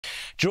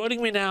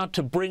Joining me now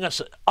to bring us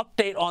an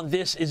update on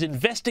this is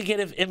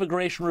investigative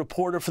immigration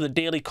reporter for the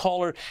Daily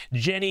Caller,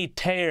 Jennie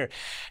Taer.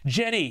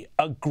 Jennie,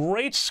 a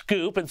great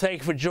scoop, and thank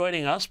you for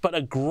joining us, but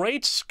a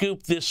great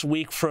scoop this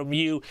week from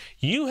you.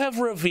 You have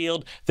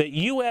revealed that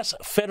U.S.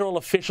 federal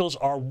officials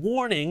are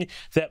warning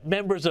that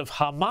members of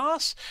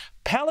Hamas,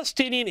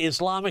 Palestinian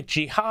Islamic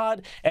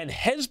Jihad, and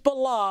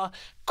Hezbollah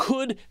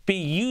could be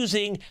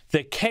using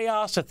the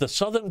chaos at the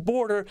southern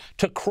border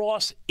to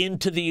cross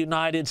into the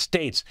United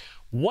States.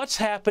 What's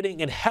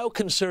happening and how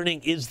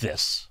concerning is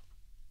this?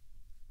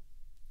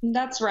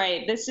 That's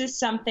right. This is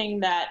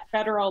something that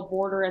federal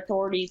border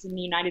authorities in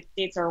the United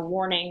States are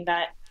warning,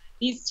 that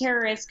these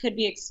terrorists could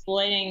be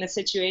exploiting the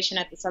situation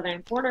at the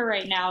southern border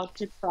right now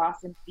to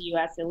cross into the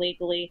U.S.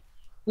 illegally.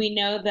 We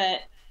know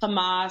that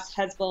Hamas,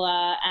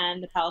 Hezbollah,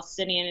 and the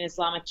Palestinian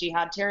Islamic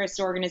Jihad terrorist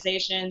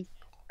organizations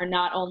are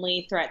not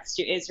only threats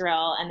to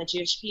Israel and the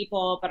Jewish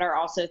people, but are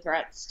also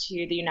threats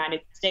to the United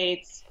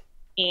States.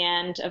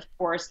 And of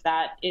course,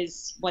 that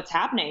is what's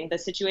happening. The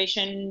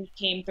situation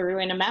came through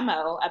in a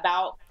memo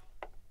about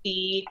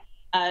the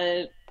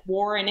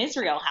war in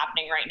Israel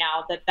happening right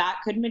now, that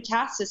could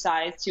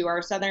metastasize to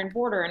our southern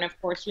border. And of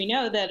course, we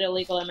know that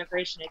illegal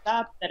immigration is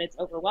up, that it's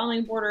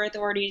overwhelming border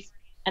authorities,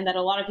 and that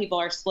a lot of people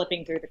are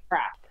slipping through the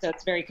cracks. So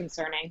it's very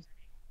concerning.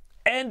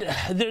 And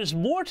there's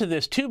more to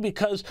this, too,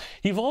 because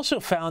you've also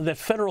found that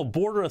federal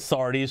border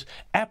authorities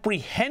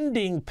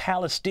apprehending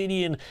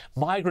Palestinian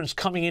migrants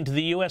coming into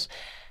the U.S.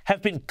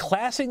 have been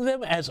classing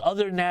them as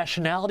other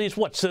nationalities.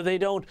 What, so they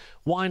don't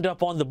wind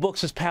up on the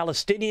books as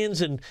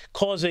Palestinians and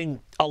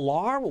causing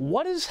alarm?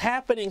 What is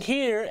happening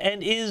here,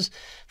 and is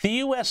the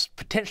U.S.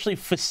 potentially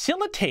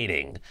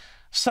facilitating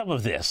some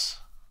of this?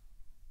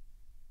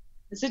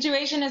 The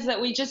situation is that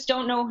we just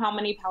don't know how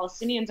many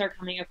Palestinians are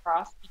coming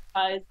across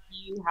because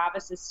you have a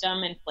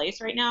system in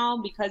place right now,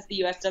 because the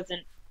U.S.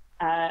 doesn't,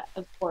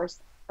 of course,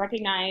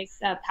 recognize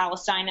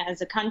Palestine as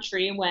a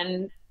country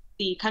when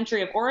the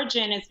country of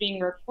origin is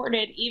being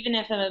reported. Even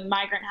if a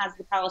migrant has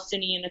the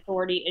Palestinian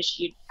Authority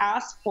issued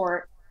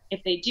passport,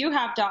 if they do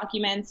have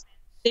documents,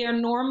 they are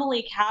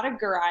normally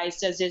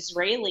categorized as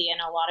Israeli in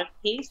a lot of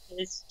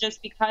cases,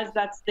 just because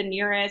that's the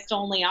nearest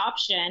only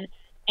option.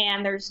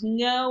 And there's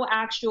no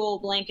actual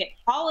blanket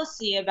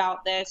policy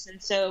about this.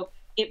 And so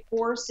it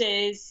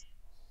forces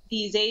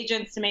these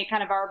agents to make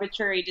kind of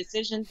arbitrary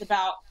decisions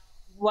about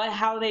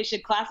how they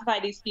should classify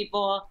these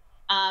people.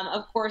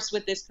 Of course,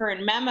 with this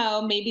current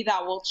memo, maybe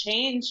that will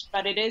change,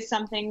 but it is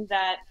something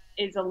that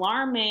is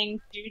alarming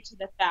due to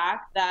the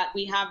fact that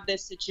we have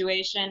this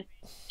situation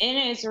in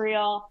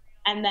Israel,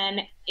 and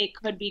then it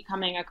could be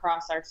coming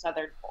across our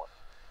southern border.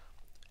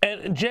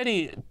 And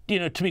Jennie,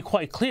 to be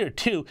quite clear,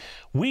 too,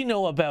 we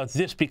know about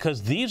this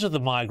because these are the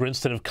migrants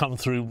that have come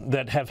through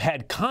that have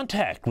had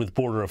contact with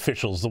border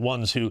officials, the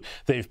ones who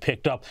they've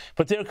picked up.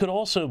 But there could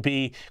also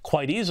be,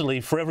 quite easily,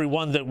 for every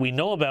one that we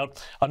know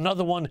about,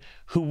 another one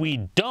who we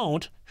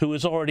don't, who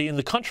is already in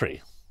the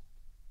country.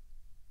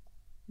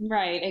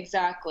 Right,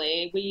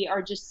 exactly. We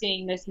are just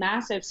seeing this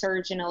massive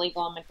surge in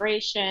illegal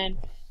immigration,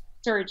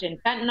 surge in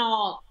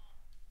fentanyl,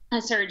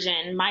 a surge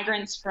in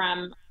migrants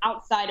from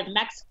outside of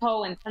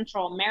Mexico and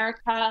Central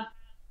America.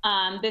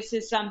 This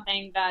is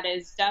something that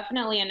is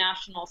definitely a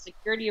national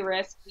security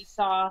risk. We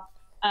saw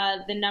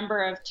the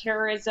number of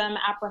terrorism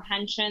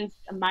apprehensions,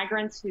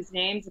 migrants whose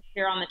names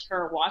appear on the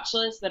terror watch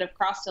list that have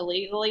crossed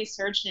illegally,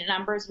 surged in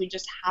numbers we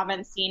just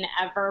haven't seen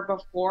ever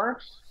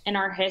before in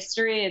our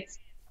history. It's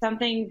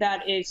something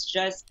that is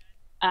just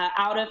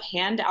out of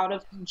hand, out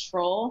of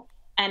control.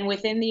 And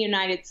within the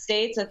United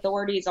States,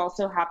 authorities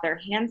also have their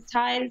hands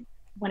tied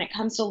when it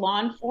comes to law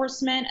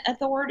enforcement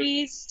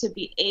authorities to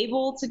be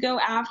able to go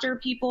after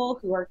people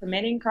who are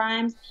committing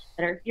crimes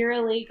that are here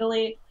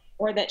illegally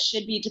or that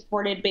should be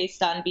deported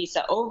based on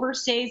visa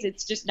overstays.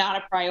 It's just not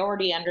a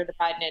priority under the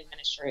Biden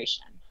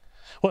administration.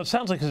 Well, it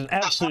sounds like it's an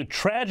absolute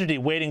tragedy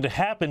waiting to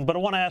happen, but I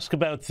want to ask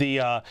about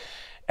the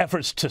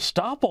efforts to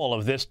stop all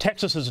of this.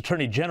 Texas's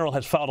Attorney General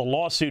has filed a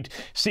lawsuit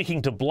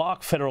seeking to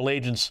block federal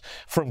agents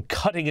from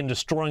cutting and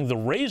destroying the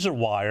razor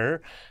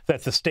wire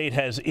that the state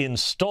has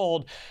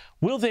installed.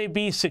 Will they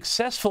be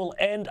successful?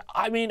 And,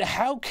 I mean,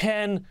 how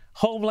can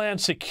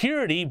Homeland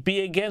Security be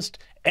against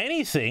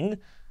anything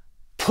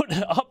put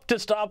up to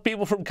stop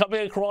people from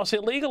coming across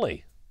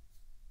illegally?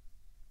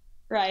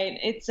 Right.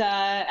 It's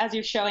as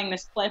you're showing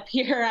this clip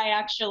here, I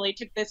actually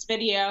took this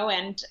video,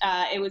 and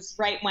it was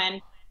right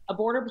when a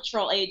Border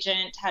Patrol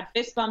agent had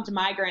fist bumped a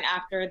migrant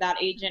after that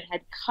agent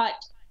had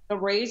cut the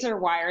razor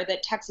wire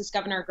that Texas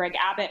Governor Greg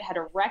Abbott had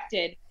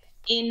erected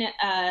in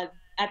at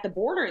the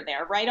border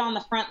there, right on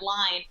the front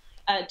line,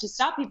 to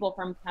stop people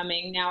from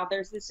coming. Now,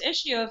 there's this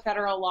issue of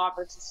federal law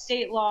versus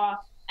state law,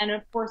 and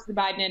of course, the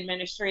Biden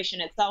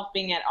administration itself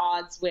being at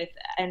odds with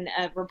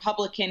a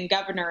Republican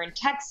governor in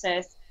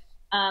Texas.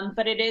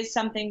 But it is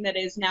something that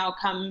has now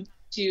come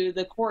to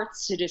the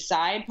courts to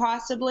decide,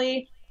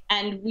 possibly.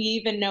 And we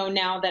even know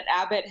now that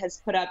Abbott has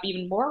put up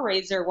even more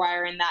razor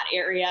wire in that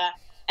area.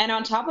 And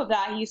on top of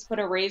that, he's put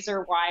a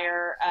razor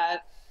wire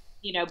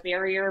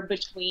barrier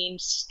between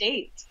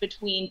states,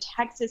 between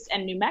Texas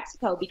and New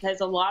Mexico,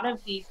 because a lot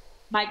of these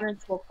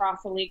migrants will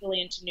cross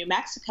illegally into New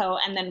Mexico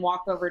and then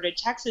walk over to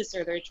Texas,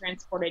 or they're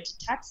transported to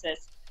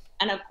Texas.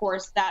 And of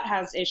course, that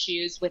has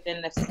issues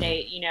within the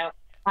state.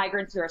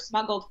 Migrants who are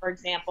smuggled, for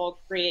example,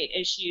 create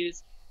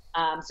issues,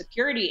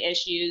 security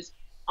issues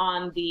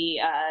on the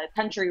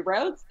country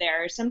roads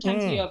there.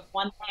 Sometimes you have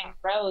one-lane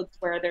roads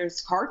where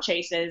there's car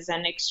chases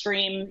and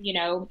extreme,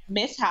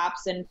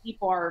 mishaps, and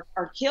people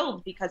are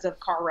killed because of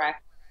car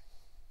wrecks.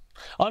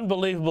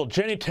 Unbelievable.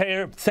 Jennie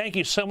Taer, thank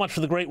you so much for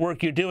the great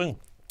work you're doing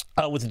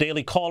with the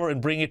Daily Caller and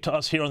bringing it to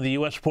us here on the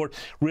U.S. Report.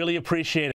 Really appreciate it.